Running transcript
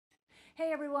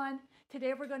Hey everyone!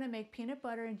 Today we're going to make peanut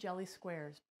butter and jelly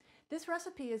squares. This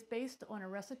recipe is based on a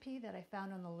recipe that I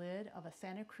found on the lid of a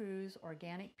Santa Cruz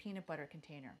organic peanut butter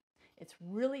container. It's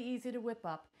really easy to whip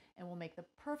up and will make the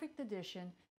perfect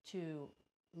addition to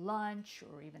lunch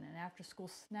or even an after-school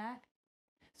snack.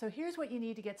 So here's what you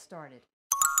need to get started.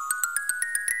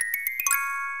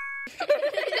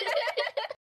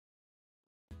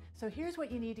 So here's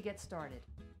what you need to get started.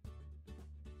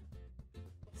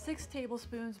 6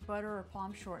 tablespoons butter or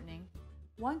palm shortening,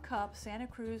 1 cup Santa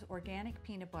Cruz organic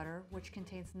peanut butter, which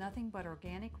contains nothing but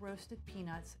organic roasted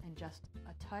peanuts and just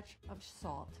a touch of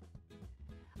salt,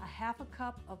 a half a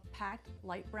cup of packed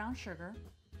light brown sugar,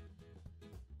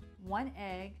 1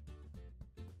 egg,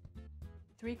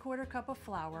 3/4 cup of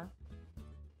flour,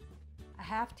 a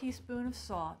half teaspoon of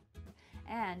salt,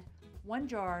 and 1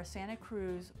 jar Santa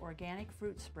Cruz organic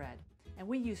fruit spread, and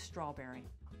we use strawberry.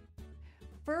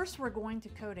 First, we're going to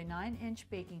coat a 9-inch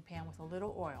baking pan with a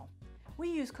little oil. We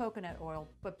use coconut oil,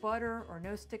 but butter or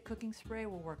no-stick cooking spray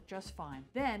will work just fine.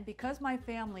 Then, because my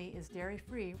family is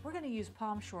dairy-free, we're going to use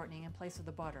palm shortening in place of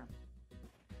the butter.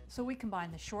 So we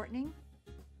combine the shortening,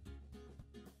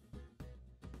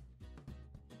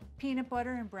 peanut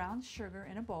butter and brown sugar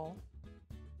in a bowl,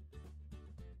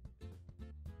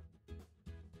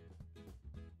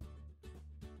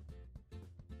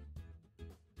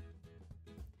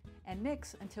 and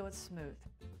mix until it's smooth.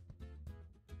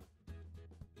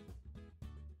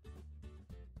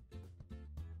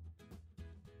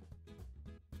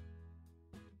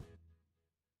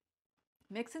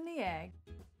 Mix in the egg,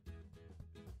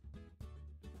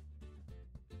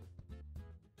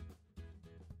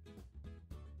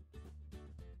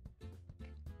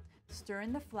 stir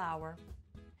in the flour,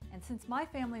 and since my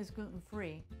family is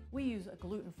gluten-free, we use a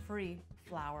gluten-free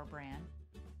flour brand.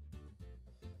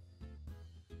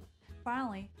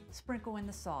 Finally, sprinkle in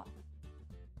the salt.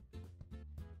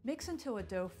 Mix until a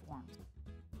dough forms.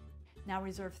 Now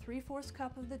reserve 3/4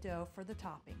 cup of the dough for the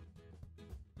topping.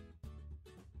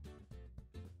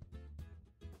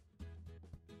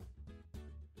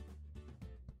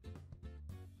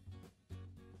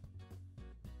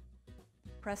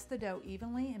 Press the dough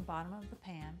evenly in bottom of the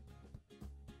pan.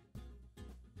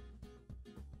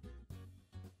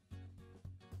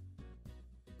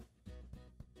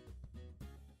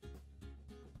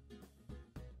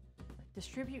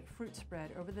 Distribute fruit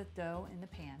spread over the dough in the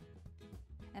pan.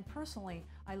 And personally,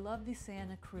 I love these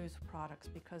Santa Cruz products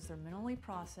because they're minimally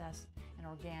processed and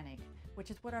organic,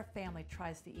 which is what our family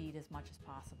tries to eat as much as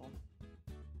possible.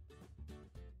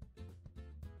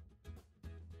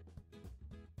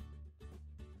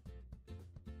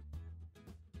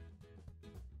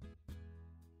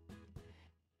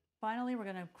 Finally, we're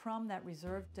going to crumb that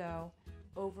reserved dough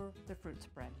over the fruit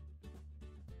spread.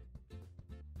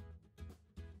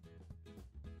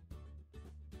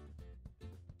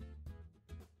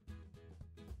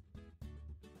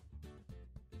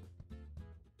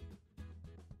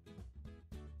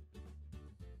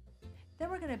 Then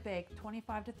we're going to bake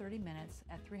 25 to 30 minutes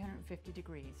at 350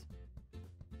 degrees.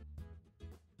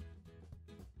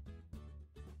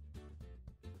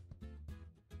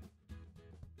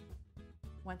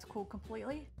 Once cooled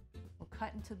completely, we'll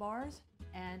cut into bars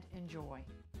and enjoy.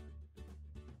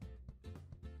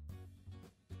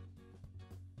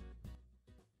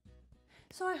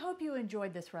 So I hope you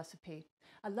enjoyed this recipe.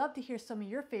 I'd love to hear some of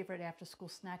your favorite after-school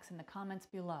snacks in the comments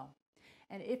below.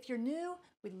 And if you're new,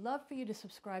 we'd love for you to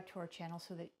subscribe to our channel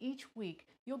so that each week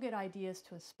you'll get ideas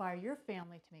to inspire your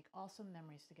family to make awesome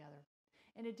memories together.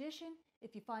 In addition,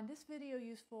 if you find this video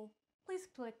useful, please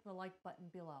click the like button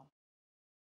below.